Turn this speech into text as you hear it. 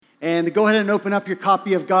And go ahead and open up your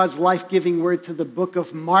copy of God's life-giving word to the book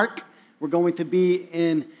of Mark. We're going to be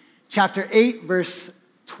in chapter 8, verse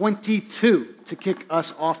 22 to kick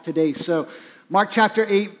us off today. So Mark chapter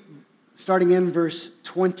 8, starting in verse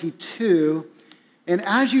 22. And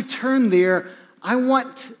as you turn there, I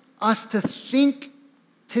want us to think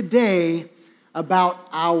today about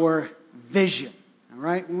our vision, all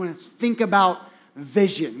right? We want to think about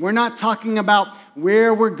vision. We're not talking about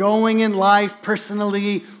where we're going in life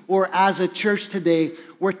personally or as a church today.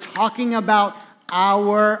 We're talking about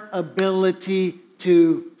our ability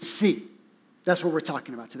to see. That's what we're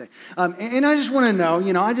talking about today. And I just want to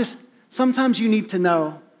know, sometimes you need to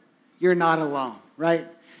know you're not alone, right?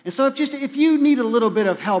 And so if you need a little bit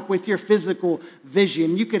of help with your physical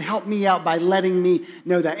vision, you could help me out by letting me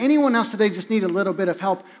know that. Anyone else today just need a little bit of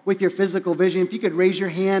help with your physical vision? If you could raise your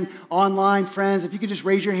hand online, friends, if you could just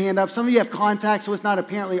raise your hand up. Some of you have contacts, so it's not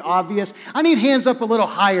apparently obvious. I need hands up a little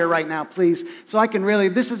higher right now, please, so I can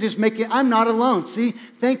this is just making, I'm not alone. See,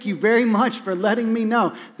 thank you very much for letting me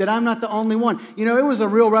know that I'm not the only one. It was a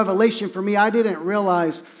real revelation for me. I didn't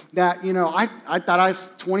realize that, I thought I was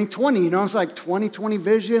 2020, it's like 2020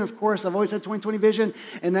 vision. Of course, I've always had 2020 vision.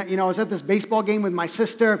 And, I was at this baseball game with my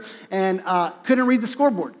sister and couldn't read the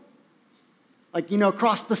scoreboard.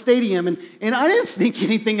 Across the stadium. And I didn't think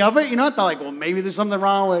anything of it. I thought, maybe there's something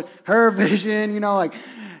wrong with her vision,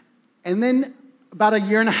 And then about a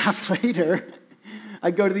year and a half later,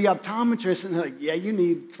 I go to the optometrist and they're like, yeah, you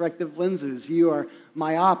need corrective lenses. You are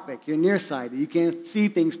myopic, you're nearsighted, you can't see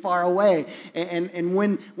things far away. And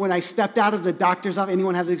when I stepped out of the doctor's office,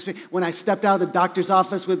 anyone have the experience? When I stepped out of the doctor's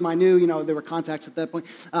office with my new, there were contacts at that point,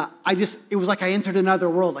 it was like I entered another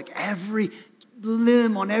world. Like every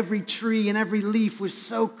limb on every tree and every leaf was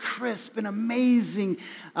so crisp and amazing,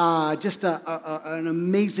 just an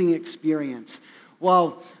amazing experience.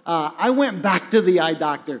 Well, I went back to the eye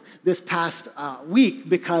doctor this past week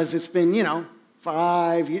because it's been,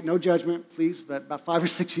 no judgment, please, but about 5 or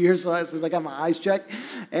 6 years since I got my eyes checked.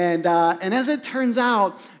 And as it turns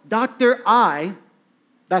out, Dr. I,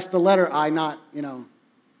 that's the letter I, not, a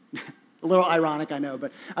little ironic, I know,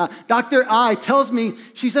 but Dr. I tells me,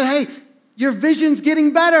 she said, hey, your vision's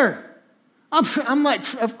getting better. I'm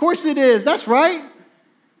like, of course it is. That's right.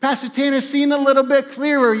 Pastor Tanner's seeing a little bit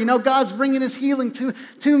clearer. God's bringing his healing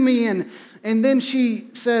to me. And then she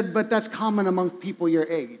said, but that's common among people your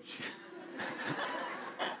age.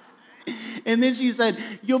 And then she said,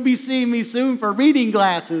 you'll be seeing me soon for reading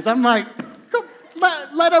glasses. I'm like,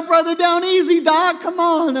 let a brother down easy, doc. Come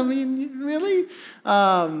on. I mean, really?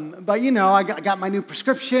 But, I got my new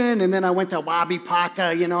prescription, and then I went to Wabi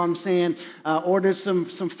Paca, ordered some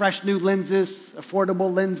fresh new lenses,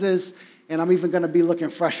 affordable lenses, and I'm even going to be looking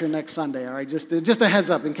fresher next Sunday, all right? Just a heads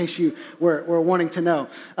up in case you were wanting to know.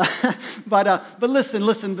 But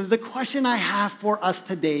listen, the question I have for us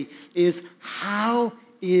today is, how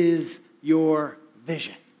is your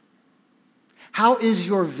vision? How is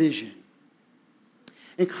your vision?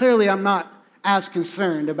 And clearly, I'm not as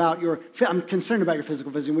concerned about I'm concerned about your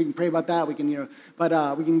physical vision. We can pray about that. We can,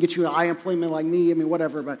 we can get you an eye appointment like me. I mean,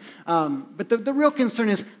 whatever. But the real concern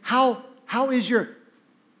is how is your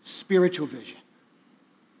spiritual vision?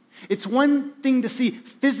 It's one thing to see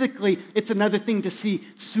physically. It's another thing to see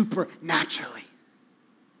supernaturally.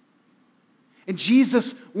 And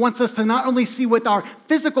Jesus wants us to not only see with our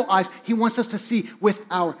physical eyes, he wants us to see with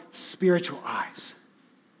our spiritual eyes.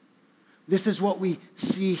 This is what we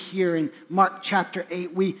see here in Mark chapter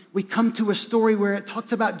 8. We come to a story where it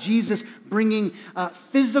talks about Jesus bringing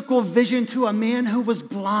physical vision to a man who was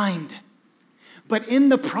blind. But in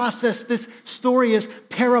the process, this story is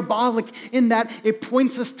parabolic in that it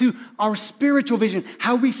points us to our spiritual vision,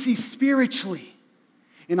 how we see spiritually.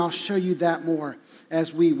 And I'll show you that more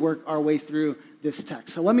as we work our way through this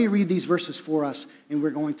text. So let me read these verses for us, and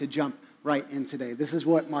we're going to jump right in today. This is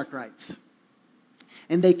what Mark writes.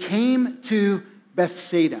 And they came to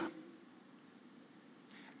Bethsaida,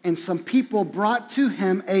 and some people brought to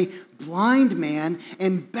him a blind man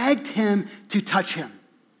and begged him to touch him.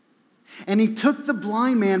 And he took the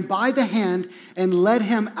blind man by the hand and led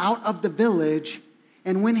him out of the village.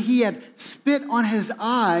 And when he had spit on his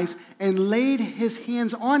eyes and laid his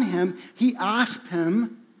hands on him, he asked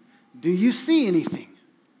him, do you see anything?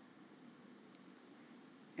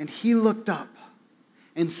 And he looked up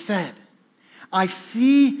and said, I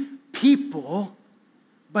see people,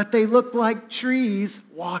 but they look like trees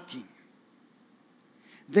walking.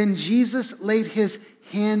 Then Jesus laid his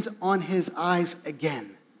hands on his eyes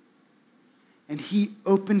again, and he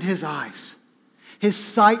opened his eyes. His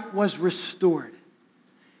sight was restored,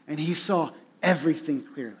 and he saw everything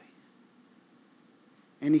clearly.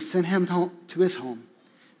 And he sent him to his home,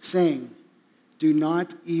 saying, "Do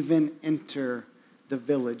not even enter the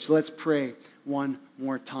village." Let's pray one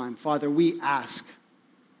more time. Father, we ask,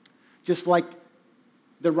 just like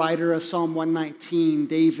the writer of Psalm 119,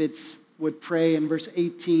 David would pray in verse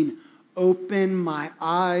 18, "Open my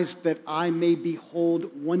eyes that I may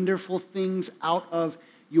behold wonderful things out of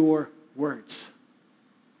your words."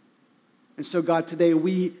 And so, God, today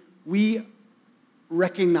we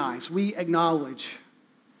recognize, we acknowledge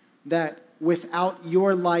that without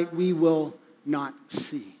your light we will not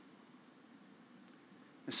see.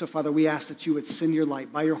 And so, Father, we ask that you would send your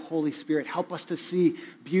light by your Holy Spirit. Help us to see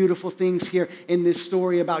beautiful things here in this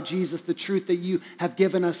story about Jesus, the truth that you have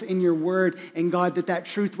given us in your word. And God, that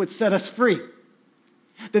truth would set us free,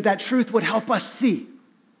 that truth would help us see,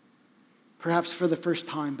 perhaps for the first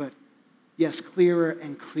time, but yes, clearer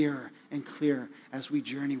and clearer and clearer as we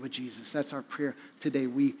journey with Jesus. That's our prayer today.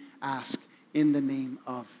 We ask in the name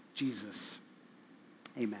of Jesus.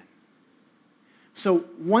 Amen. So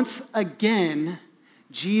once again,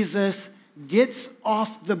 Jesus gets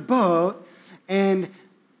off the boat, and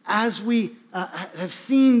as we have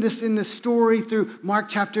seen this in the story through Mark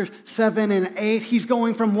chapter 7 and 8, he's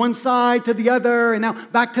going from one side to the other and now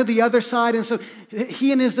back to the other side. And so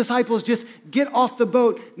he and his disciples just get off the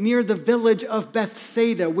boat near the village of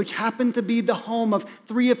Bethsaida, which happened to be the home of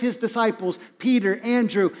three of his disciples, Peter,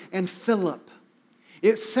 Andrew, and Philip.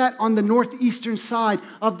 It's set on the northeastern side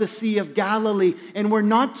of the Sea of Galilee. And we're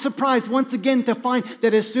not surprised once again to find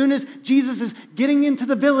that as soon as Jesus is getting into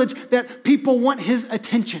the village, that people want his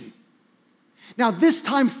attention. Now, this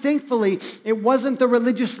time, thankfully, it wasn't the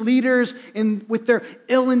religious leaders with their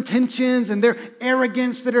ill intentions and their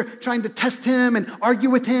arrogance that are trying to test him and argue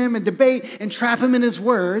with him and debate and trap him in his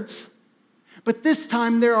words. But this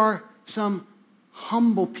time, there are some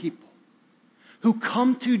humble people who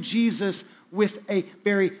come to Jesus with a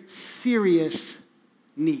very serious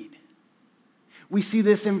need. We see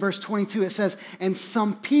this in verse 22. It says, "And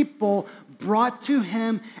some people brought to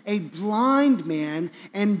him a blind man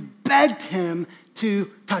and begged him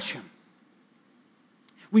to touch him."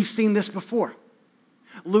 We've seen this before.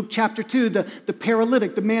 Luke chapter 2, the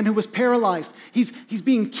paralytic, the man who was paralyzed. He's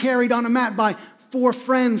being carried on a mat by four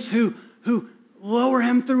friends who lower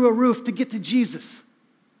him through a roof to get to Jesus.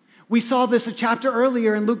 We saw this a chapter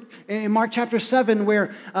earlier in Mark chapter 7,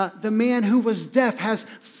 where the man who was deaf has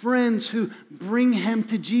friends who bring him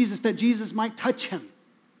to Jesus that Jesus might touch him.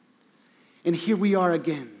 And here we are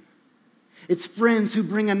again. It's friends who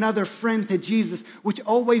bring another friend to Jesus, which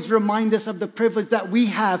always remind us of the privilege that we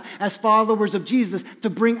have as followers of Jesus to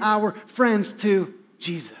bring our friends to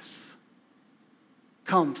Jesus.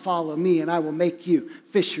 "Come, follow me, and I will make you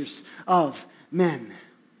fishers of men."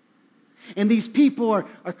 And these people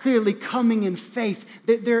are clearly coming in faith.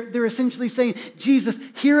 They're essentially saying, "Jesus,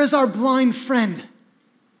 here is our blind friend.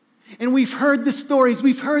 And we've heard the stories.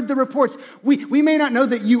 We've heard the reports. We may not know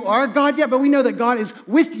that you are God yet, but we know that God is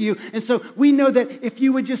with you. And so we know that if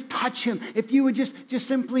you would just touch him, if you would just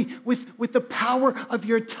simply, with the power of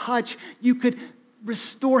your touch, you could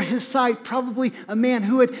restore his sight." Probably a man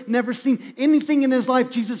who had never seen anything in his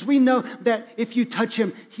life. "Jesus, we know that if you touch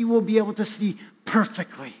him, he will be able to see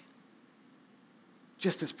perfectly.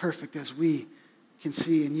 Just as perfect as we can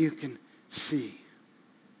see and you can see."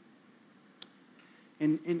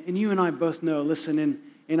 And you and I both know, listen,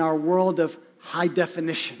 in our world of high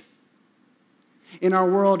definition, in our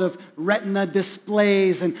world of retina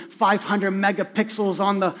displays and 500 megapixels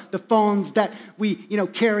on the phones that we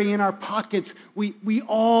carry in our pockets, we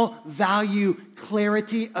all value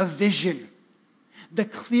clarity of vision. The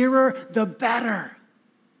clearer, the better.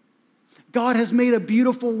 God has made a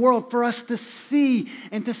beautiful world for us to see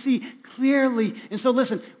and to see clearly. And so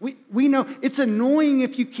listen, we know it's annoying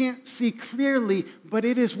if you can't see clearly, but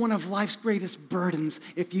it is one of life's greatest burdens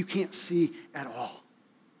if you can't see at all.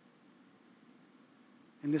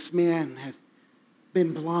 And this man had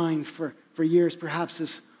been blind for years, perhaps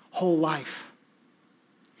his whole life.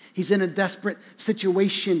 He's in a desperate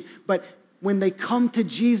situation, but when they come to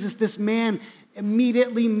Jesus, this man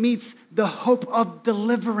immediately meets the hope of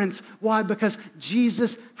deliverance. Why? Because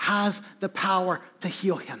Jesus has the power to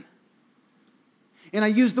heal him. And I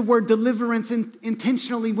use the word deliverance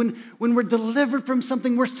intentionally. When we're delivered from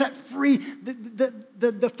something, we're set free.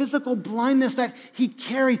 The physical blindness that he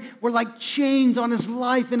carried were like chains on his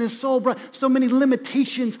life, and his soul brought so many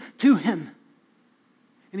limitations to him.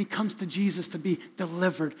 And he comes to Jesus to be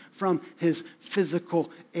delivered from his physical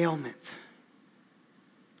ailment.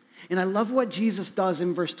 And I love what Jesus does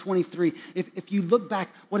in verse 23. If you look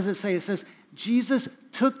back, what does it say? It says, Jesus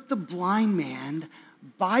took the blind man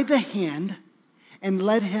by the hand and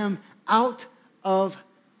led him out of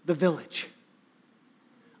the village.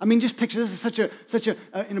 I mean, just picture, this is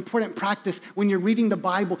an important practice when you're reading the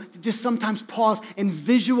Bible, to just sometimes pause and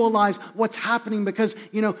visualize what's happening because,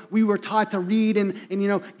 we were taught to read and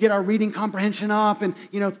get our reading comprehension up. And,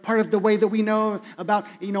 part of the way that we know about,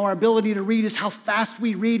 our ability to read is how fast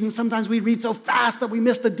we read. And sometimes we read so fast that we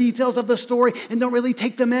miss the details of the story and don't really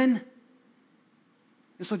take them in.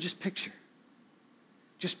 And so just picture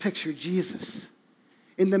Jesus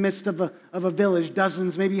in the midst of a village,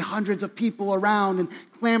 dozens, maybe hundreds of people around and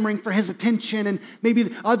clamoring for his attention. And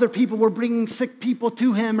maybe other people were bringing sick people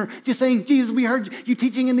to him or just saying, Jesus, we heard you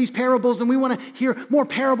teaching in these parables and we want to hear more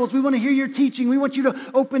parables. We want to hear your teaching. We want you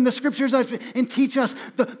to open the scriptures up and teach us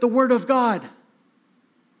the word of God.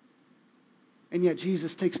 And yet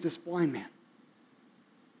Jesus takes this blind man.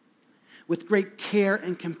 With great care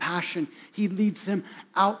and compassion, he leads him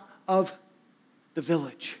out of the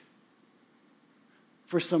village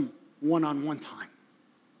for some one-on-one time.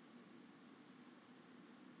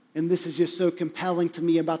 And this is just so compelling to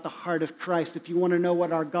me about the heart of Christ. If you want to know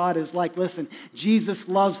what our God is like, listen, Jesus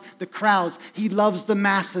loves the crowds. He loves the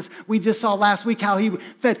masses. We just saw last week how he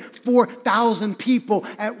fed 4,000 people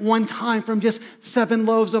at one time from just 7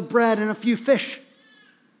 loaves of bread and a few fish.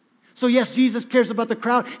 So yes, Jesus cares about the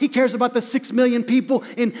crowd. He cares about the 6 million people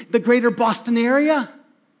in the greater Boston area.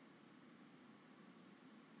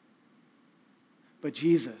 But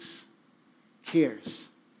Jesus cares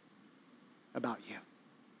about you.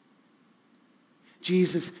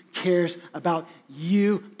 Jesus cares about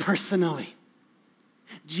you personally.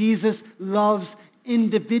 Jesus loves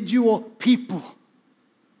individual people.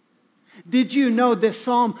 Did you know that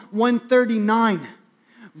Psalm 139,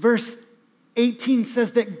 verse 18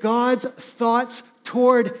 says that God's thoughts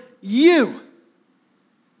toward you,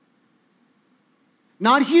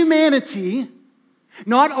 not humanity,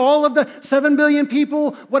 not all of the 7 billion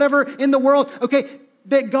people, whatever in the world, okay,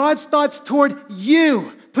 that God's thoughts toward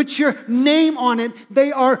you, put your name on it,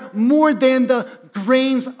 they are more than the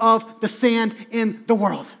grains of the sand in the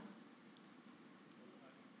world.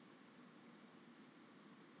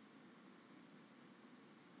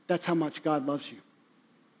 That's how much God loves you.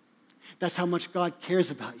 That's how much God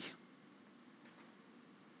cares about you.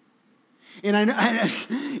 And I know,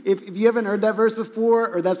 if you haven't heard that verse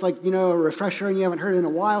before, or that's like, a refresher and you haven't heard it in a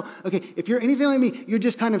while, okay, if you're anything like me, you're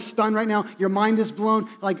just kind of stunned right now. Your mind is blown.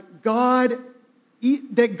 Like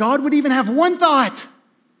that God would even have one thought.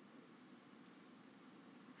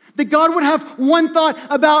 That God would have one thought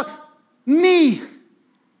about me.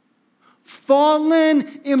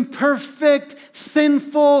 Fallen, imperfect,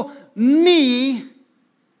 sinful me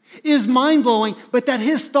is mind-blowing, but that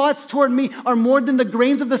his thoughts toward me are more than the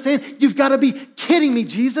grains of the sand. You've got to be kidding me,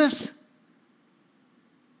 Jesus.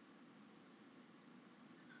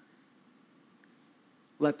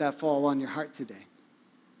 Let that fall on your heart today.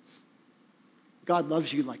 God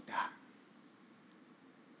loves you like that.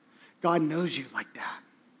 God knows you like that.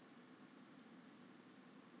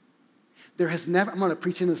 I'm going to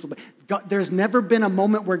preach in this a little bit. There's never been a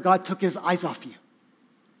moment where God took his eyes off you.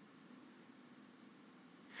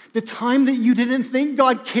 The time that you didn't think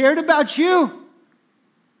God cared about you,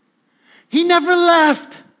 he never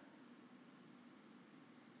left.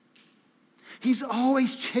 He's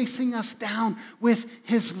always chasing us down with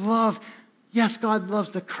his love. Yes, God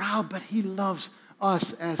loves the crowd, but he loves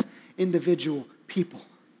us as individual people.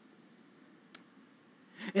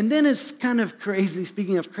 And then it's kind of crazy.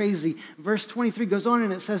 Speaking of crazy, verse 23 goes on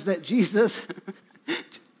and it says that Jesus,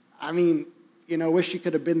 wish you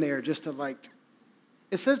could have been there just to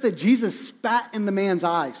it says that Jesus spat in the man's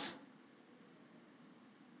eyes.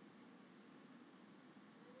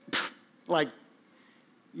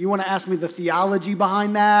 You want to ask me the theology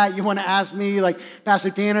behind that? You want to ask me, Pastor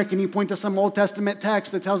Tanner, can you point to some Old Testament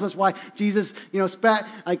text that tells us why Jesus, spat?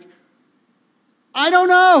 I don't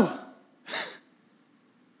know.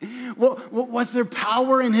 Well, was there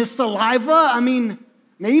power in his saliva?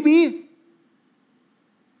 Maybe.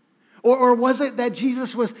 Or was it that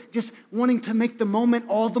Jesus was just wanting to make the moment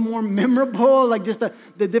all the more memorable, just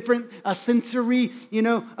the different sensory,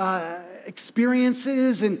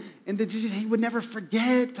 experiences, and that he would never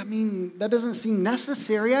forget? That doesn't seem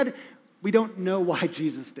necessary. We don't know why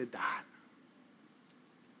Jesus did that.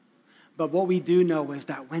 But what we do know is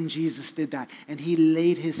that when Jesus did that and he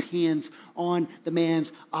laid his hands on the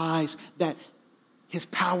man's eyes, that his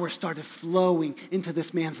power started flowing into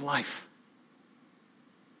this man's life.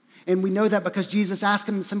 And we know that because Jesus asked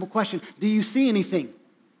him the simple question, do you see anything?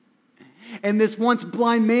 And this once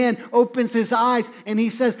blind man opens his eyes and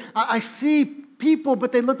he says, I see people,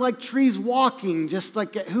 but they look like trees walking, just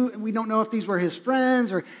like we don't know if these were his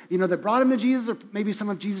friends or, that brought him to Jesus or maybe some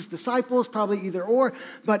of Jesus' disciples, probably either or.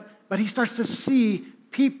 But he starts to see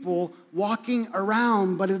people walking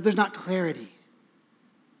around, but there's not clarity.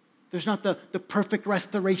 There's not the perfect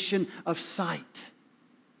restoration of sight.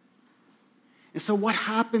 And so what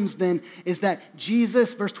happens then is that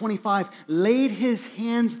Jesus, verse 25, laid his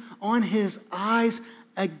hands on his eyes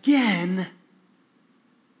again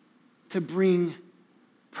to bring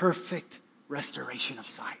perfect restoration of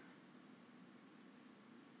sight.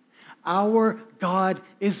 Our God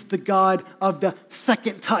is the God of the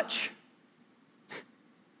second touch.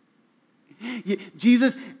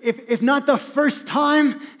 Jesus, if not the first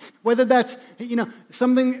time, whether that's,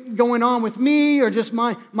 something going on with me or just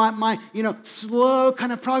my slow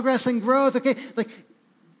kind of progress and growth, okay, like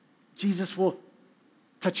Jesus will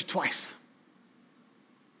touch you twice.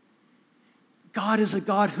 God is a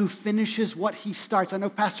God who finishes what he starts. I know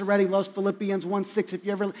Pastor Reddy loves Philippians 1:6. If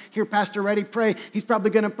you ever hear Pastor Reddy pray, he's probably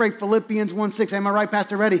going to pray Philippians 1:6. Am I right,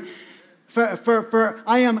 Pastor Reddy? For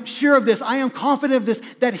I am sure of this, I am confident of this,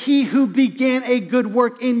 that he who began a good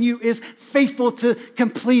work in you is faithful to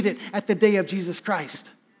complete it at the day of Jesus Christ.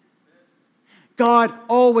 God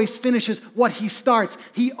always finishes what he starts.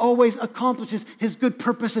 He always accomplishes his good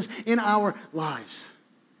purposes in our lives.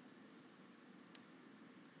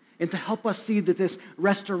 And to help us see that this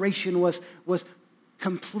restoration was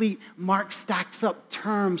complete, Mark stacks up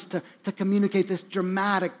terms to communicate this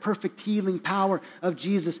dramatic, perfect healing power of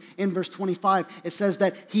Jesus. In verse 25, it says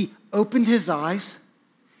that he opened his eyes,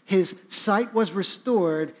 his sight was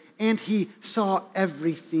restored, and he saw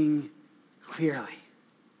everything clearly.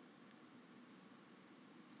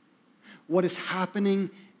 What is happening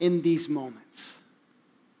in these moments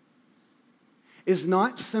is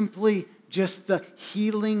not simply just the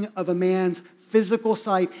healing of a man's physical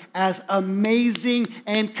sight, as amazing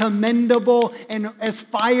and commendable and as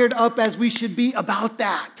fired up as we should be about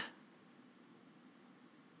that.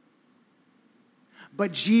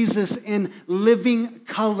 But Jesus, in living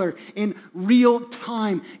color, in real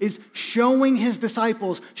time, is showing his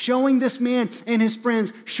disciples, showing this man and his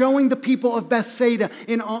friends, showing the people of Bethsaida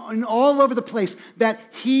and all over the place that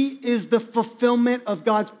he is the fulfillment of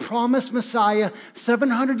God's promised Messiah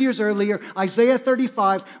 700 years earlier, Isaiah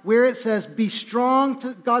 35, where it says, be strong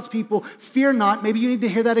to God's people, fear not. Maybe you need to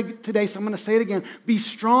hear that today, so I'm going to say it again. Be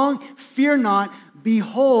strong, fear not,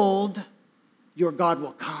 behold, your God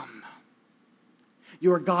will come.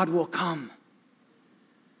 Your God will come.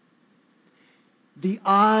 The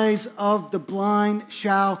eyes of the blind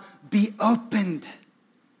shall be opened.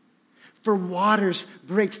 For waters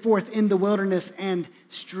break forth in the wilderness and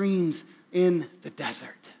streams in the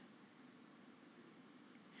desert.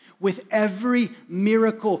 With every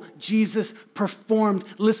miracle Jesus performed,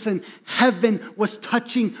 listen, heaven was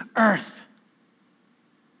touching earth.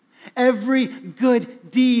 Every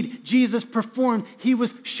good deed Jesus performed, he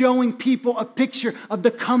was showing people a picture of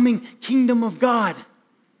the coming kingdom of God.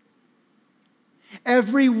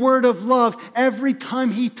 Every word of love, every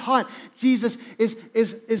time he taught, Jesus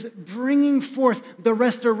is bringing forth the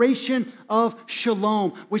restoration of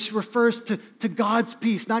shalom, which refers to God's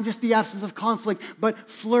peace, not just the absence of conflict, but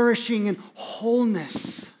flourishing and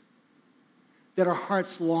wholeness that our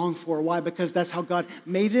hearts long for. Why? Because that's how God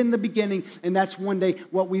made it in the beginning, and that's one day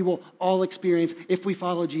what we will all experience. If we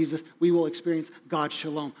follow Jesus, we will experience God's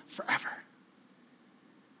shalom forever.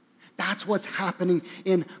 That's what's happening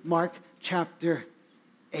in Mark chapter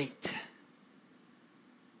 8.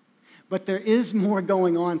 But there is more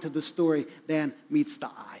going on to the story than meets the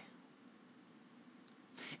eye.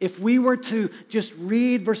 If we were to just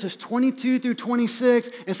read verses 22 through 26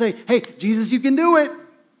 and say, hey, Jesus, you can do it.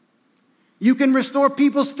 You can restore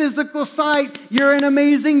people's physical sight. You're an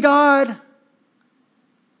amazing God.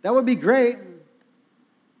 That would be great.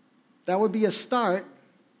 That would be a start.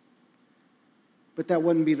 But that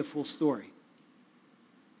wouldn't be the full story.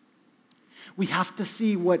 We have to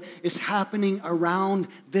see what is happening around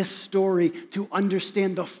this story to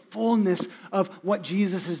understand the fullness of what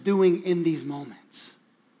Jesus is doing in these moments.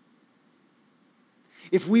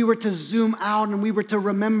 If we were to zoom out and we were to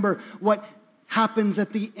remember what happens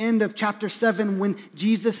at the end of chapter 7 when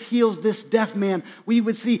Jesus heals this deaf man, we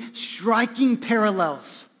would see striking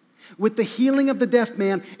parallels with the healing of the deaf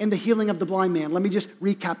man and the healing of the blind man. Let me just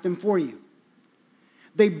recap them for you.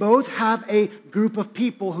 They both have a group of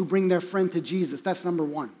people who bring their friend to Jesus. That's number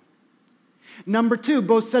one. Number two,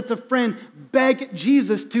 both sets of friends beg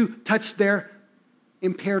Jesus to touch their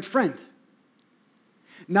impaired friend.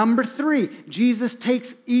 Number three, Jesus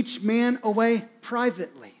takes each man away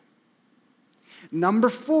privately. Number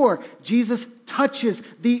four, Jesus touches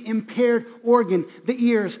the impaired organ, the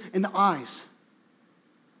ears and the eyes.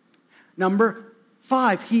 Number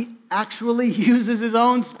five, he actually uses his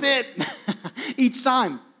own spit each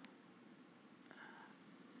time.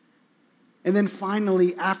 And then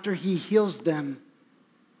finally, after he heals them,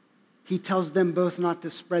 he tells them both not to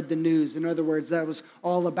spread the news. In other words, that was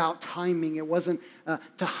all about timing. It wasn't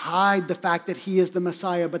to hide the fact that he is the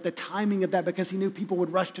Messiah, but the timing of that, because he knew people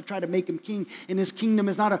would rush to try to make him king. And his kingdom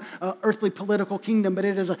is not an earthly political kingdom, but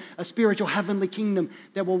it is a spiritual heavenly kingdom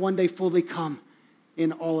that will one day fully come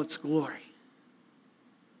in all its glory.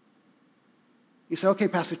 You say, okay,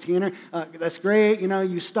 Pastor Tanner, that's great.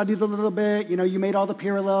 You studied a little bit. You made all the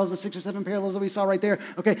parallels, the 6 or 7 parallels that we saw right there.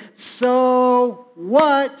 Okay, so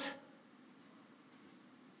what?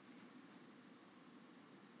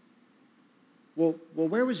 Well,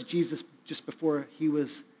 where was Jesus just before he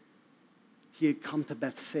had come to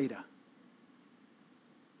Bethsaida?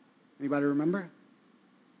 Anybody remember?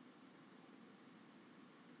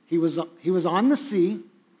 He was on the sea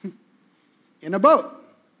in a boat.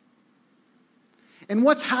 And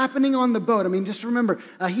what's happening on the boat? I mean, just remember,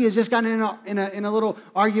 he has just gotten in a little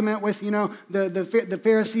argument with, the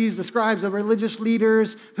Pharisees, the scribes, the religious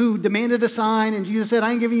leaders who demanded a sign. And Jesus said,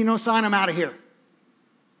 I ain't giving you no sign, I'm out of here.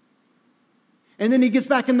 And then he gets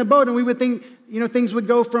back in the boat, and we would think, things would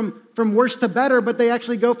go from worse to better, but they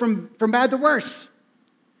actually go from bad to worse.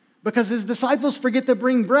 Because his disciples forget to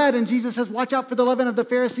bring bread, and Jesus says, watch out for the leaven of the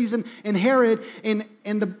Pharisees and Herod. And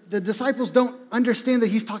the disciples don't understand that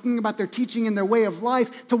he's talking about their teaching and their way of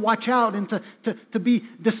life, to watch out and to be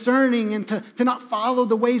discerning and to not follow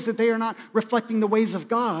the ways that they are not reflecting the ways of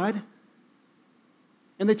God.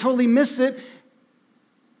 And they totally miss it.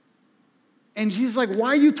 And Jesus is like, why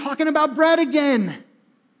are you talking about bread again?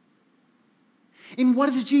 And what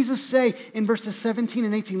does Jesus say in verses 17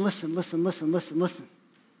 and 18? Listen.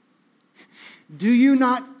 Do you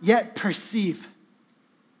not yet perceive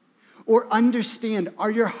or understand?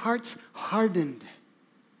 Are your hearts hardened?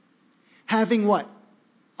 Having what?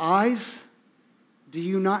 Eyes, do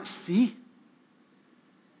you not see?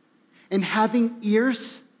 And having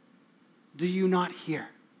ears, do you not hear?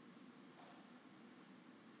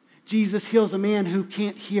 Jesus heals a man who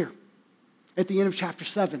can't hear at the end of chapter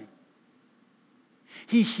 7.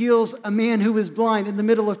 He heals a man who is blind in the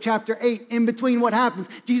middle of chapter 8. In between, what happens?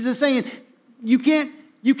 Jesus is saying, you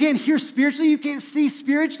can't hear spiritually, you can't see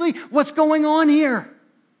spiritually. What's going on here?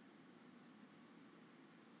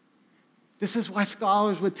 This is why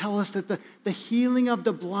scholars would tell us that the healing of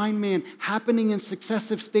the blind man happening in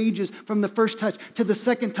successive stages from the first touch to the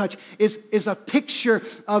second touch is a picture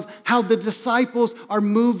of how the disciples are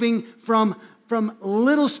moving from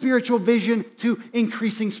little spiritual vision to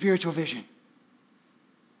increasing spiritual vision.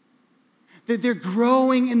 That they're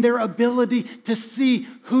growing in their ability to see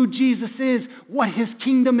who Jesus is, what his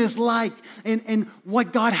kingdom is like, and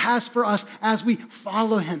what God has for us as we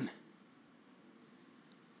follow him.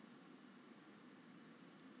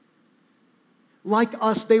 Like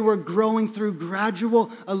us, they were growing through gradual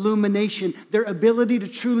illumination. Their ability to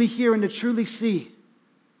truly hear and to truly see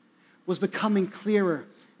was becoming clearer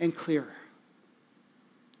and clearer.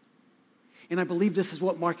 And I believe this is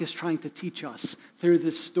what Mark is trying to teach us through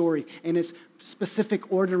this story and its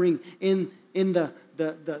specific ordering in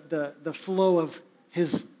the flow of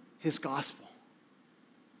his gospel.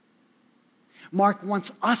 Mark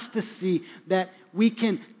wants us to see that we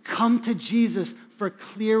can come to Jesus for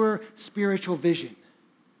clearer spiritual vision,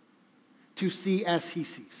 to see as he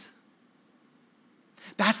sees.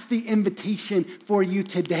 That's the invitation for you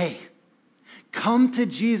today. Come to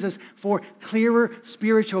Jesus for clearer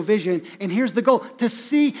spiritual vision. And here's the goal: to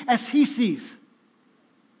see as he sees.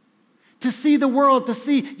 To see the world, to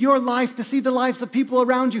see your life, to see the lives of people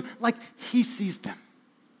around you like he sees them.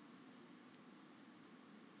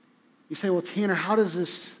 You say, well, Tanner, how does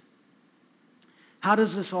this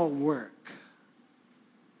all work?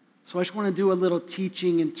 So I just want to do a little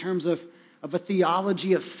teaching in terms of a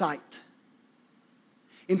theology of sight.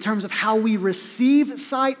 In terms of how we receive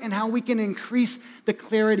sight and how we can increase the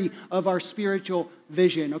clarity of our spiritual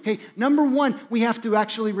vision, okay? Number one, we have to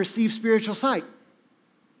actually receive spiritual sight.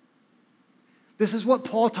 This is what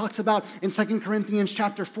Paul talks about in 2 Corinthians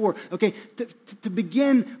chapter 4. Okay, to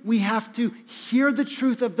begin, we have to hear the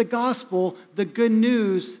truth of the gospel, the good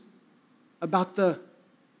news about the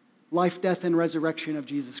life, death, and resurrection of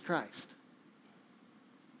Jesus Christ.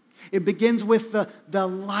 It begins with the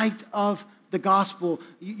light of the gospel.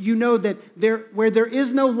 You know that where there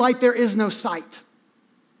is no light, there is no sight.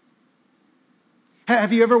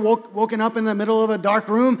 Have you ever woken up in the middle of a dark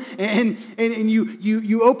room and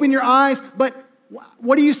you open your eyes, but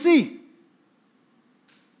what do you see?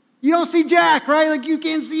 You don't see jack, right? Like you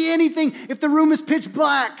can't see anything if the room is pitch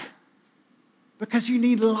black because you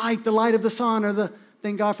need light, the light of the sun, or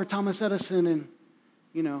thank God for Thomas Edison and,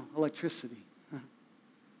 electricity.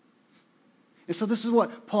 And so this is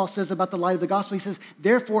what Paul says about the light of the gospel. He says,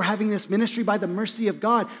 therefore, having this ministry by the mercy of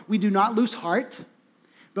God, we do not lose heart,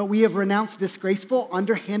 but we have renounced disgraceful,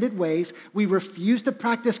 underhanded ways. We refuse to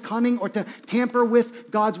practice cunning or to tamper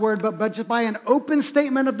with God's word, but just by an open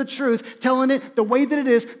statement of the truth, telling it the way that it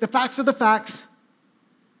is, the facts are the facts,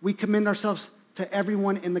 we commend ourselves to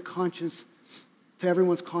everyone in the conscience, to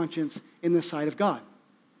everyone's conscience in the sight of God.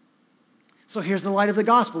 So here's the light of the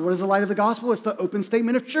gospel. What is the light of the gospel? It's the open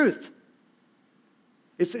statement of truth.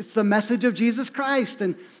 It's the message of Jesus Christ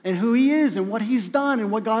and who he is and what he's done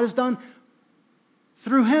and what God has done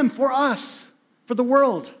through him for us, for the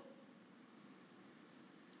world.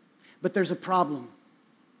 But there's a problem.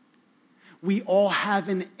 We all have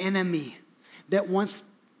an enemy that wants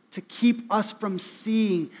to keep us from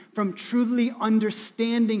seeing, from truly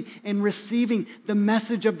understanding and receiving the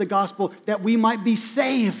message of the gospel that we might be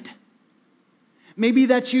saved. Maybe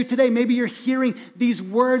that's you today. Maybe you're hearing these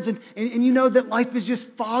words and you know that life is just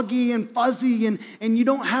foggy and fuzzy and you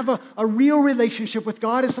don't have a real relationship with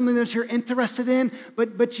God. It's something that you're interested in,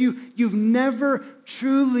 but you've never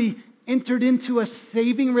truly entered into a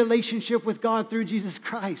saving relationship with God through Jesus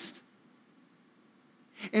Christ.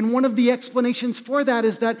 And one of the explanations for that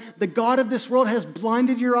is that the God of this world has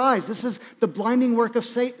blinded your eyes. This is the blinding work of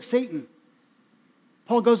Satan.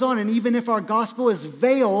 Paul goes on, and even if our gospel is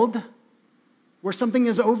veiled, where something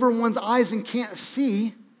is over one's eyes and can't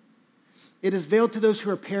see, it is veiled to those who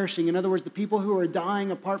are perishing. In other words, the people who are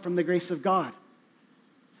dying apart from the grace of God.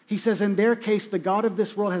 He says, in their case, the God of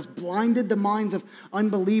this world has blinded the minds of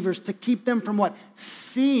unbelievers to keep them from what?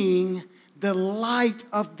 Seeing the light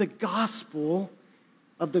of the gospel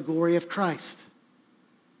of the glory of Christ,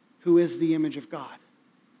 who is the image of God.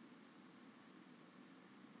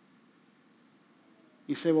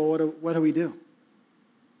 You say, well, what do we do?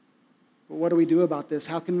 What do we do about this?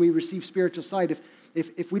 How can we receive spiritual sight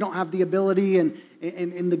if we don't have the ability and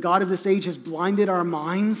the God of this age has blinded our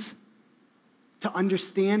minds to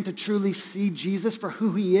understand, to truly see Jesus for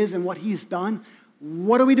who he is and what he's done?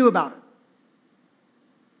 What do we do about it?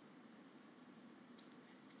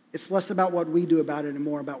 It's less about what we do about it and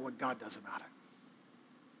more about what God does about it.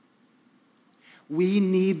 We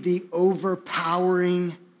need the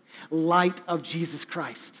overpowering light of Jesus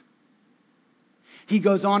Christ. He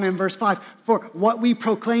goes on in verse 5, for what we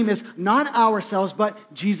proclaim is not ourselves, but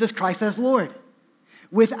Jesus Christ as Lord,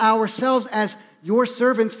 with ourselves as your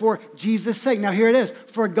servants for Jesus' sake. Now here it is.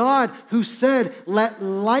 For God who said, let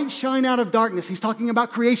light shine out of darkness. He's talking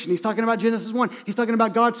about creation. He's talking about Genesis 1. He's talking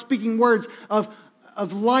about God speaking words of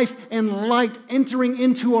life and light entering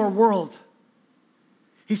into our world.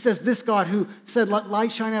 He says, this God who said, let light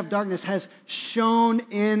shine out of darkness has shone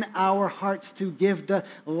in our hearts to give the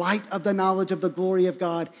light of the knowledge of the glory of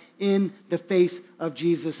God in the face of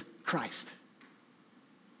Jesus Christ.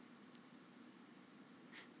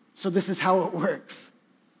 So this is how it works.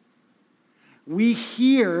 We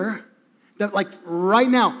hear that, like right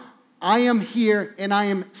now, I am here and I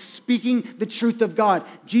am speaking the truth of God.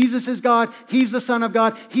 Jesus is God. He's the Son of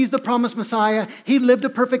God. He's the promised Messiah. He lived a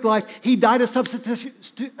perfect life. He died a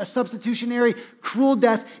substitutionary, cruel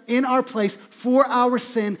death in our place for our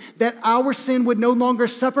sin, that our sin would no longer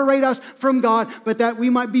separate us from God, but that we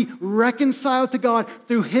might be reconciled to God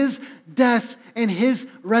through his death and his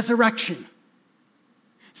resurrection.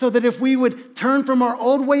 So that if we would turn from our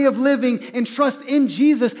old way of living and trust in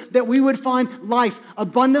Jesus, that we would find life,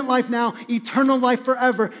 abundant life now, eternal life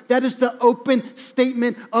forever. That is the open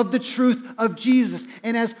statement of the truth of Jesus.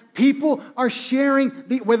 And as people are sharing,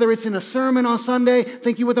 whether it's in a sermon on Sunday,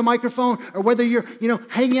 thank you with a microphone, or whether you're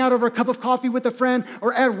hanging out over a cup of coffee with a friend,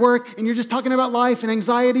 or at work, and you're just talking about life and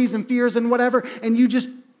anxieties and fears and whatever, and you just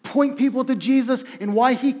point people to Jesus and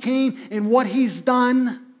why he came and what he's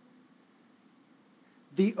done,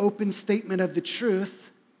 the open statement of the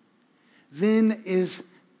truth then is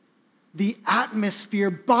the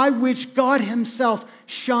atmosphere by which God himself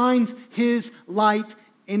shines his light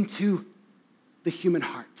into the human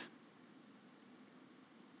heart,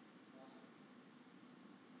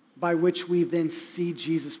 by which we then see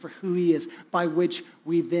Jesus for who he is, by which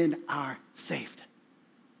we then are saved.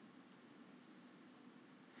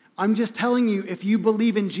 I'm just telling you, if you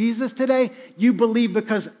believe in Jesus today, you believe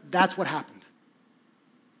because that's what happened.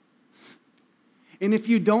 And if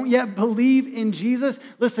you don't yet believe in Jesus,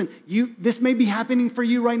 listen, this may be happening for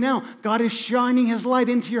you right now. God is shining his light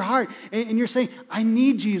into your heart. And you're saying, I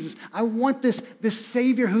need Jesus. I want this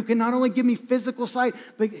Savior who can not only give me physical sight,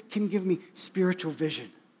 but can give me spiritual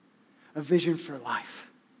vision, a vision for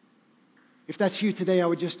life. If that's you today, I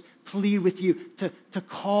would just plead with you to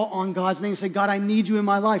call on God's name and say, God, I need you in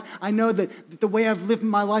my life. I know that the way I've lived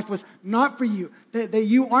my life was not for you, that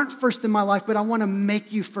you aren't first in my life, but I want to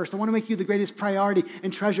make you first. I want to make you the greatest priority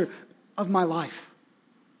and treasure of my life.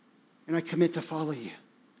 And I commit to follow you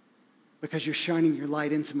because you're shining your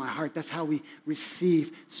light into my heart. That's how we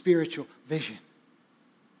receive spiritual vision.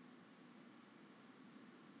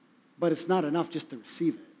 But it's not enough just to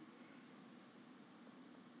receive it.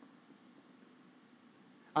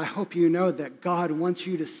 I hope you know that God wants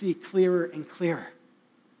you to see clearer and clearer.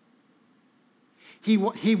 He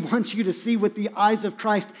wants you to see with the eyes of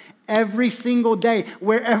Christ every single day,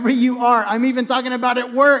 wherever you are. I'm even talking about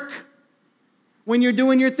at work. When you're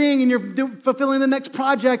doing your thing and you're fulfilling the next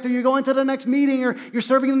project, or you're going to the next meeting, or you're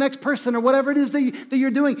serving the next person, or whatever it is that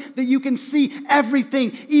you're doing, that you can see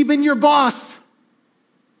everything, even your boss.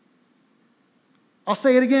 I'll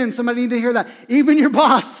say it again. Somebody need to hear that. Even your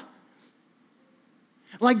boss.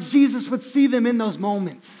 Like Jesus would see them in those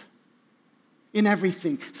moments, in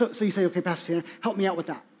everything. So you say, okay, Pastor Tanner, help me out with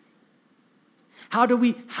that. How do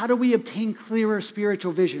we obtain clearer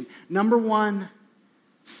spiritual vision? Number one,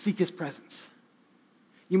 seek his presence.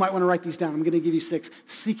 You might want to write these down. I'm going to give you 6.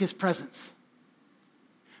 Seek his presence.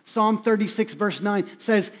 Psalm 36, verse 9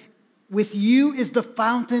 says, with you is the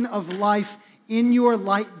fountain of life. In your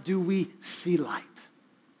light do we see light.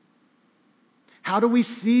 How do we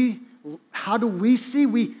see?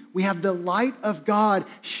 We have the light of God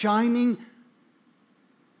shining,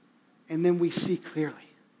 and then we see clearly.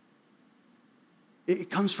 It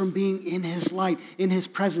comes from being in his light, in his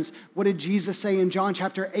presence. What did Jesus say in John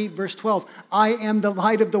chapter 8, verse 12? I am the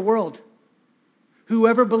light of the world.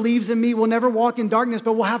 Whoever believes in me will never walk in darkness,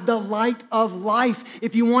 but will have the light of life.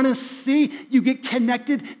 If you want to see, you get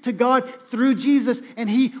connected to God through Jesus, and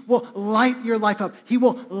he will light your life up. He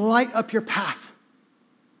will light up your path.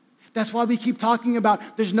 That's why we keep talking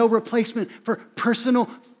about there's no replacement for personal,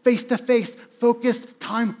 face-to-face, focused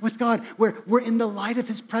time with God, where we're in the light of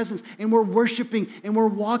his presence and we're worshiping and we're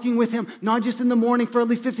walking with him, not just in the morning for at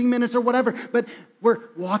least 15 minutes or whatever, but we're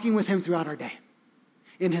walking with him throughout our day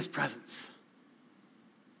in his presence.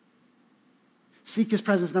 Seek his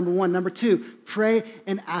presence, number one. Number two, pray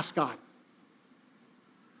and ask God.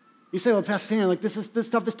 You say, well, Pastor Tanner, this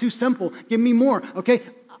stuff is too simple. Give me more, okay?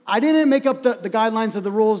 I didn't make up the guidelines or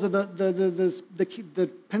the rules or the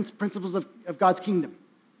principles of God's kingdom.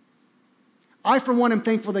 I, for one, am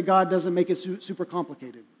thankful that God doesn't make it super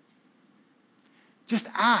complicated. Just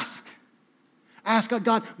ask. Ask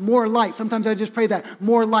God, more light. Sometimes I just pray that,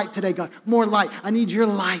 more light today, God, more light. I need your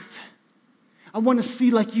light. I want to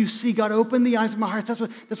see like you see. God, open the eyes of my heart.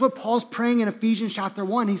 That's what Paul's praying in Ephesians chapter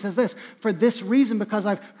 1. He says this, for this reason, because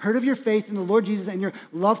I've heard of your faith in the Lord Jesus and your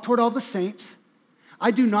love toward all the saints, I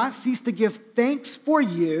do not cease to give thanks for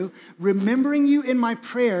you, remembering you in my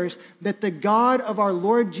prayers, that the God of our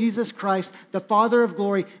Lord Jesus Christ, the Father of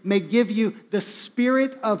glory, may give you the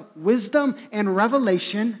spirit of wisdom and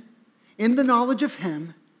revelation in the knowledge of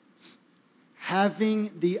him, having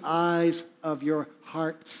the eyes of your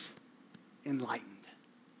hearts enlightened.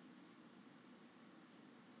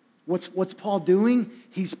 What's Paul doing?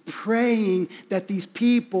 He's praying that these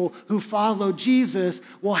people who follow Jesus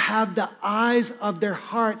will have the eyes of their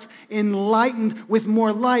hearts enlightened with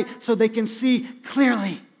more light so they can see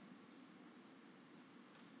clearly.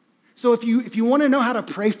 So if you want to know how to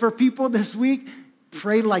pray for people this week,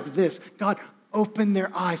 pray like this. God, open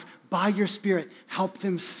their eyes by your Spirit. Help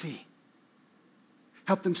them see.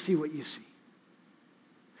 Help them see what you see.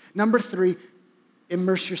 Number 3,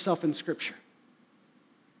 immerse yourself in Scripture.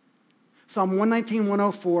 Psalm 119,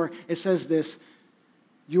 104, it says this,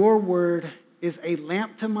 your word is a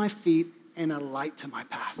lamp to my feet and a light to my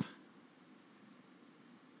path.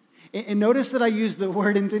 And notice that I use the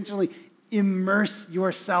word intentionally, immerse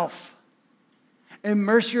yourself.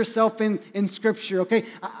 Immerse yourself in Scripture, okay?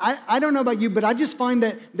 I don't know about you, but I just find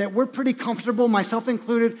that we're pretty comfortable, myself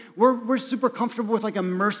included, we're super comfortable with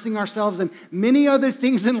immersing ourselves in many other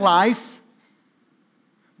things in life.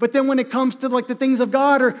 But then when it comes to the things of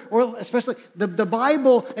God, or especially the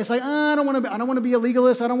Bible, it's like, I don't want to be a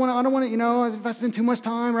legalist. I don't want to, if I spend too much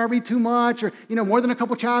time or I read too much or, more than a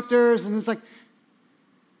couple chapters. And it's like,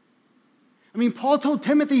 Paul told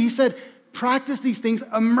Timothy, he said, practice these things,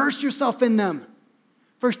 immerse yourself in them.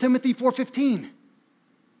 1 Timothy 4:15.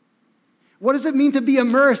 What does it mean to be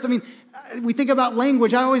immersed? We think about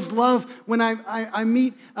language. I always love when I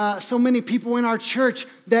meet so many people in our church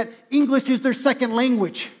that English is their second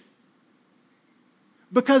language.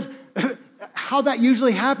 Because how that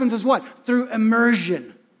usually happens is what? Through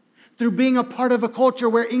immersion. through being a part of a culture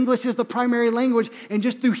where English is the primary language, and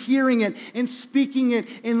just through hearing it and speaking it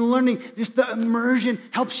and learning, just the immersion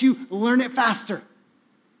helps you learn it faster.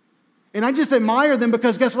 And I just admire them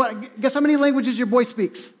because guess what? Guess how many languages your boy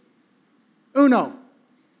speaks? Uno.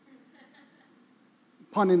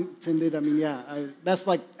 Pun intended. I mean, yeah. That's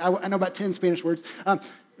like, I know about 10 Spanish words.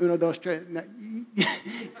 Uno, dos, tres.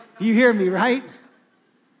 You hear me, right?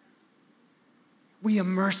 We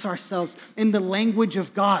immerse ourselves in the language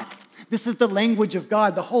of God. This is the language of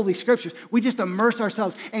God, the Holy Scriptures. We just immerse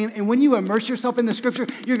ourselves. And when you immerse yourself in the Scripture,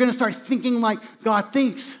 you're going to start thinking like God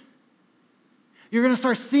thinks. You're going to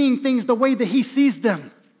start seeing things the way that He sees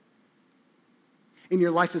them. And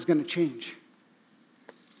your life is going to change.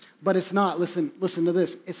 But it's not, listen to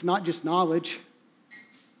this, it's not just knowledge.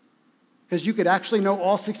 Because you could actually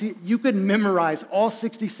know you could memorize all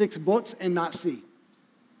 66 books and not see.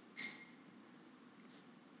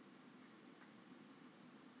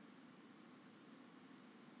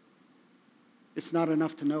 It's not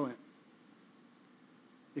enough to know it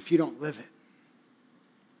if you don't live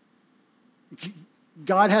it.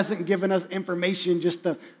 God hasn't given us information just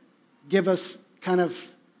to give us kind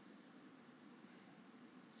of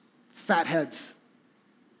fat heads.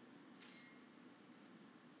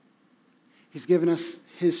 He's given us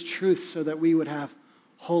His truth so that we would have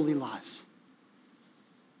holy lives.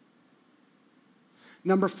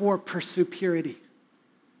 Number 4, pursue purity.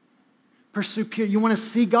 Pursue purity. You want to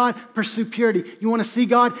see God? Pursue purity. You want to see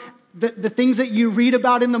God? The things that you read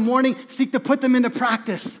about in the morning, seek to put them into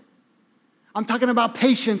practice. I'm talking about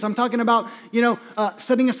patience. I'm talking about,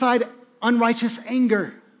 setting aside unrighteous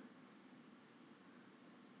anger.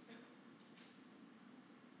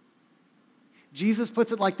 Jesus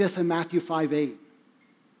puts it like this in Matthew 5:8.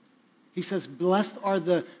 He says, "Blessed are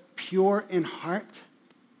the pure in heart,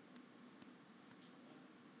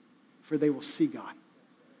 for they will see God."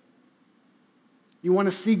 You want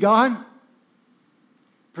to see God?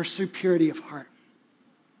 Pursue purity of heart.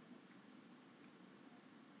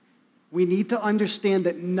 We need to understand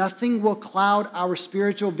that nothing will cloud our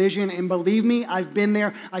spiritual vision. And believe me, I've been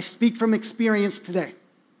there. I speak from experience today.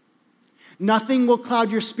 Nothing will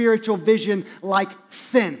cloud your spiritual vision like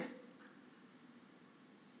sin.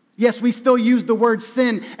 Yes, we still use the word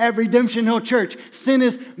sin at Redemption Hill Church. Sin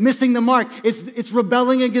is missing the mark. It's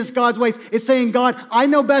rebelling against God's ways. It's saying, God, I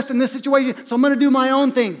know best in this situation, so I'm going to do my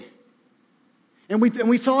own thing. And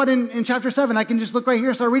we saw it in chapter 7. I can just look right here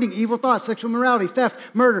and start reading. Evil thoughts, sexual immorality, theft,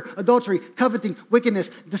 murder, adultery, coveting, wickedness,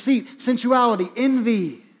 deceit, sensuality,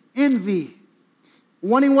 envy,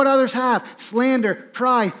 wanting what others have, slander,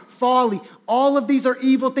 pride, folly. All of these are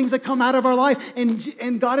evil things that come out of our life.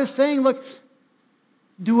 And God is saying, look,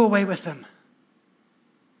 do away with them.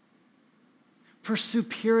 Pursue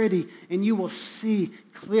purity, and you will see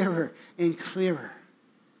clearer and clearer.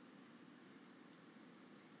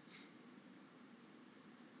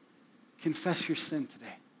 Confess your sin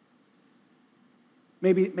today.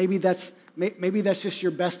 Maybe that's just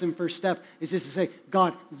your best and first step, is just to say,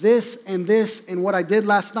 God, this and what I did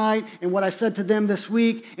last night and what I said to them this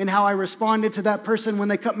week and how I responded to that person when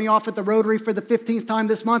they cut me off at the Rotary for the 15th time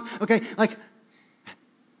this month. Okay,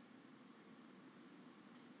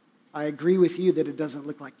 I agree with you that it doesn't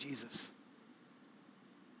look like Jesus.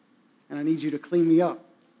 And I need you to clean me up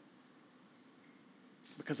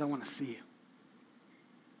because I want to see you.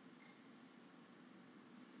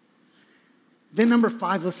 Then number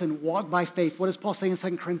 5, listen, walk by faith. What does Paul say in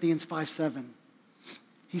 2 Corinthians 5:7?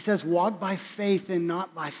 He says, walk by faith and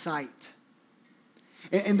not by sight.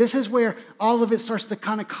 And this is where all of it starts to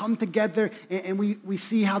kind of come together, and we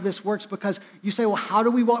see how this works, because you say, well, how do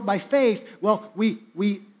we walk by faith? Well, we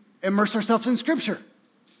immerse ourselves in Scripture.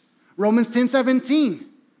 Romans 10:17.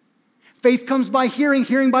 Faith comes by hearing,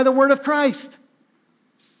 hearing by the word of Christ.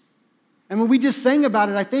 And when we just sang about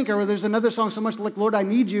it, I think, or there's another song, so much like, Lord, I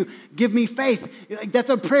need you, give me faith. That's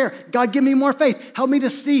a prayer. God, give me more faith. Help me to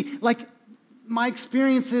see, like, my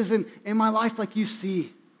experiences in my life like you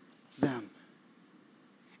see them.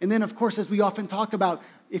 And then, of course, as we often talk about,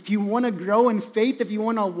 if you want to grow in faith, if you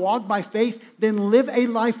want to walk by faith, then live a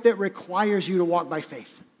life that requires you to walk by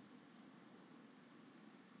faith.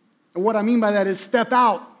 And what I mean by that is step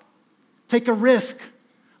out, take a risk,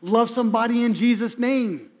 love somebody in Jesus'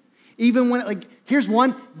 name. Even when, here's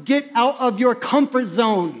one, get out of your comfort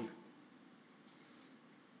zone.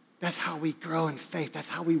 That's how we grow in faith. That's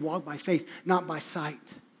how we walk by faith, not by sight.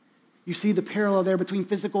 You see the parallel there between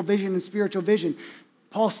physical vision and spiritual vision.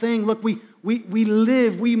 Paul's saying, look, we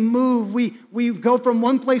live, we move, we go from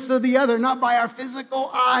one place to the other, not by our physical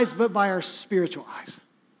eyes, but by our spiritual eyes.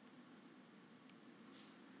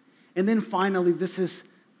 And then finally, this is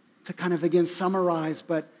to kind of, again, summarize,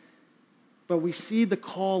 but But we see the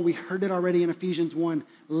call, we heard it already in Ephesians 1,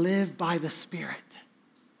 live by the Spirit.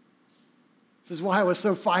 This is why I was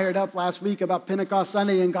so fired up last week about Pentecost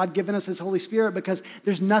Sunday and God giving us His Holy Spirit, because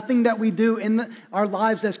there's nothing that we do in our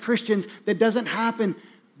lives as Christians that doesn't happen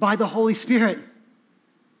by the Holy Spirit.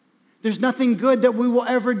 There's nothing good that we will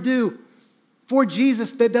ever do for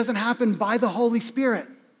Jesus that doesn't happen by the Holy Spirit.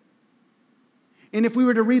 And if we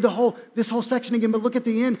were to read this whole section again, but look at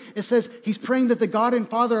the end, it says he's praying that the God and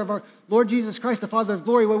Father of our Lord Jesus Christ, the Father of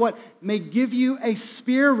glory, may give you a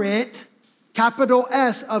spirit, capital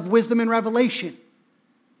S, of wisdom and revelation.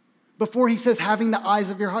 Before he says having the eyes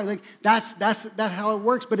of your heart, like that's how it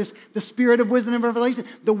works. But it's the spirit of wisdom and revelation,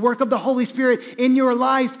 the work of the Holy Spirit in your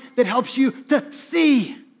life that helps you to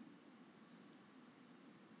see.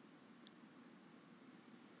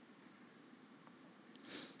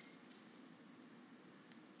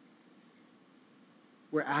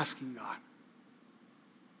 We're asking God.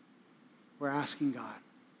 We're asking God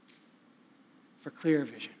for clear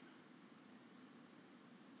vision.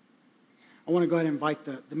 I want to go ahead and invite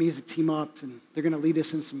the music team up, and they're going to lead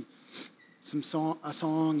us in a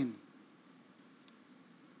song.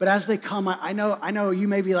 But as they come, I know you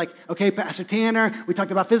may be like, okay, Pastor Tanner, we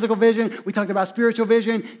talked about physical vision, we talked about spiritual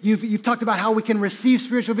vision. You've talked about how we can receive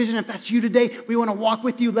spiritual vision. If that's you today, we want to walk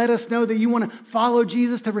with you. Let us know that you want to follow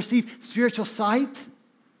Jesus to receive spiritual sight.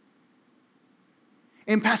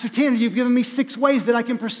 And Pastor Tanner, you've given me 6 ways that I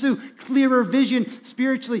can pursue clearer vision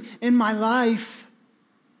spiritually in my life.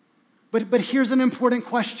 But here's an important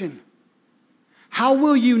question. How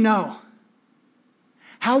will you know?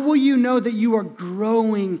 How will you know that you are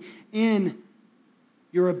growing in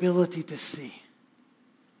your ability to see?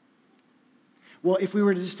 Well, if we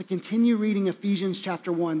were to continue reading Ephesians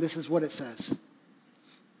chapter 1, this is what it says.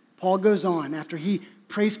 Paul goes on, after he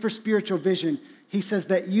prays for spiritual vision, he says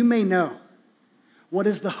that you may know what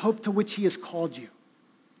is the hope to which he has called you.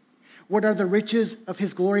 What are the riches of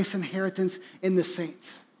his glorious inheritance in the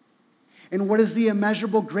saints? And what is the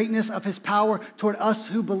immeasurable greatness of his power toward us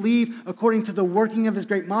who believe, according to the working of his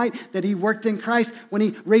great might that he worked in Christ when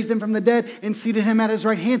he raised him from the dead and seated him at his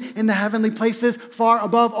right hand in the heavenly places, far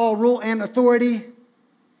above all rule and authority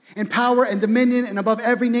and power and dominion and above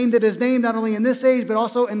every name that is named, not only in this age, but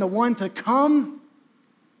also in the one to come?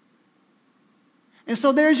 And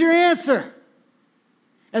so there's your answer.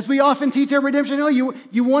 As we often teach at Redemption Hill,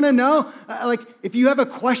 you want to know, if you have a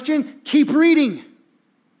question, keep reading.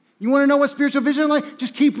 You want to know what spiritual vision is like?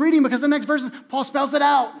 Just keep reading, because the next verse, Paul spells it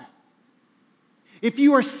out. If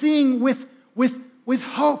you are seeing with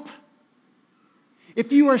hope,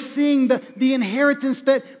 if you are seeing the inheritance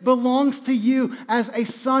that belongs to you as a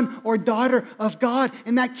son or daughter of God,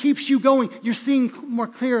 and that keeps you going, you're seeing more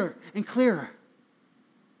clearer and clearer.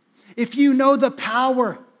 If you know the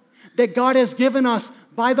power that God has given us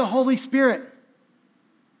by the Holy Spirit,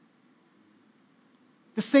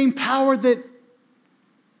 the same power that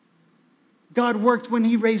God worked when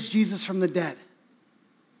he raised Jesus from the dead.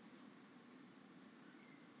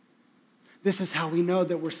 This is how we know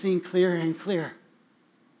that we're seeing clearer and clearer.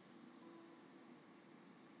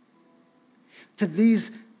 To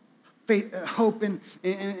these faith, hope in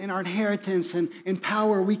our inheritance and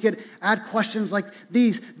power, we could add questions like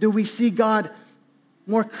these. Do we see God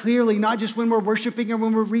more clearly, not just when we're worshiping or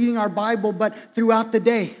when we're reading our Bible, but throughout the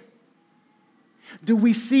day? Do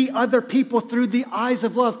we see other people through the eyes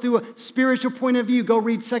of love, through a spiritual point of view? Go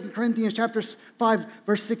read 2 Corinthians chapter 5,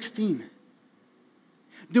 verse 16.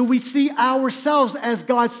 Do we see ourselves as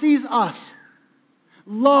God sees us?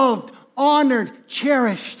 Loved, honored,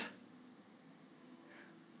 cherished.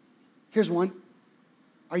 Here's one.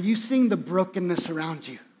 Are you seeing the brokenness around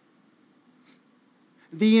you?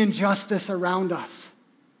 The injustice around us?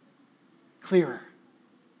 Clearer.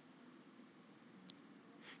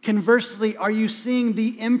 Conversely, are you seeing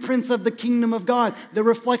the imprints of the kingdom of God, the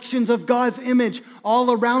reflections of God's image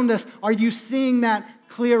all around us? Are you seeing that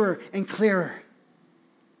clearer and clearer?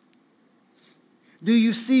 Do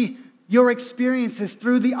you see your experiences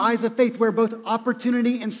through the eyes of faith, where both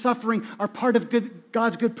opportunity and suffering are part of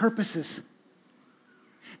God's good purposes?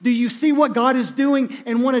 Do you see what God is doing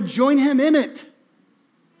and want to join him in it?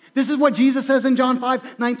 This is what Jesus says in John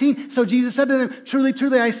 5:19. So Jesus said to them, truly,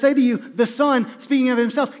 truly, I say to you, the Son, speaking of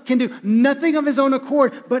himself, can do nothing of his own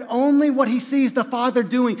accord, but only what he sees the Father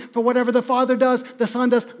doing. For whatever the Father does, the Son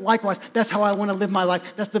does likewise. That's how I want to live my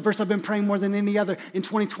life. That's the verse I've been praying more than any other in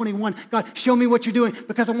 2021. God, show me what you're doing,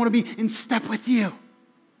 because I want to be in step with you.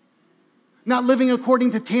 Not living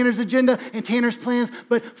according to Tanner's agenda and Tanner's plans,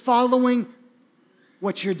 but following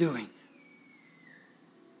what you're doing.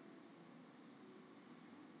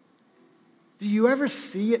 Do you ever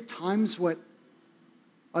see at times what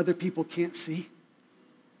other people can't see.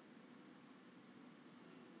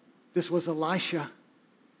 This was Elisha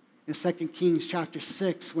in 2 Kings chapter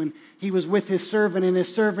 6 when he was with his servant, and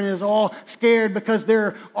his servant is all scared because there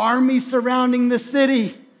are armies surrounding the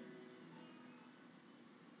city.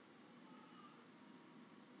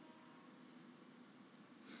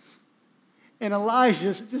 And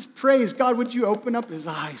Elijah just prays, God, would you open up his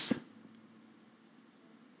eyes?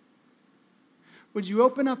 Would you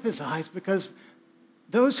open up his eyes? Because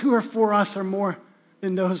those who are for us are more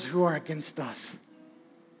than those who are against us.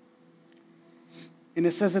 And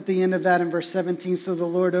it says at the end of that in verse 17, so the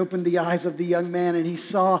Lord opened the eyes of the young man, and he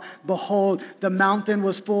saw, behold, the mountain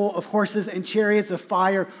was full of horses and chariots of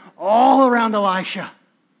fire all around Elisha.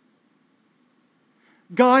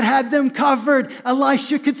 God had them covered.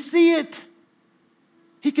 Elisha could see it.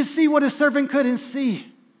 He could see what his servant couldn't see.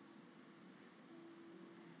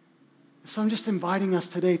 So I'm just inviting us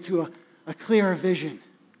today to a clearer vision.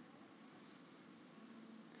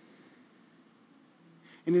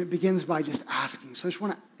 And it begins by just asking. So I just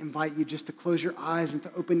want to invite you just to close your eyes and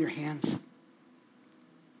to open your hands.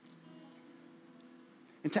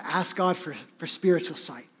 And to ask God for spiritual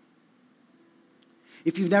sight.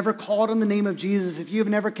 If you've never called on the name of Jesus, if you've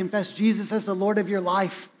never confessed Jesus as the Lord of your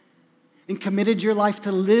life and committed your life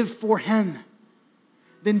to live for him,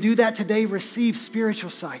 then do that today. Receive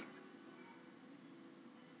spiritual sight.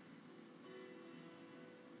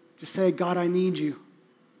 Just say, God, I need you.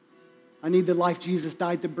 I need the life Jesus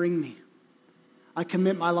died to bring me. I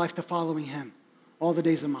commit my life to following him all the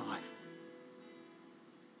days of my life.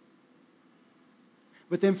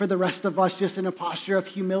 But then for the rest of us, just in a posture of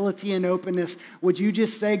humility and openness, would you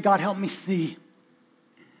just say, God, help me see.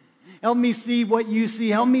 Help me see what you see.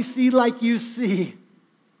 Help me see like you see.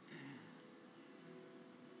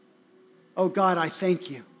 Oh God, I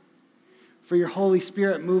thank you for your Holy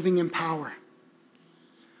Spirit moving in power,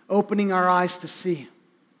 opening our eyes to see,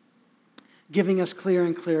 giving us clear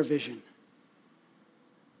and clear vision.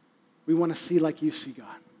 We want to see like you see, God.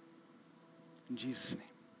 In Jesus' name.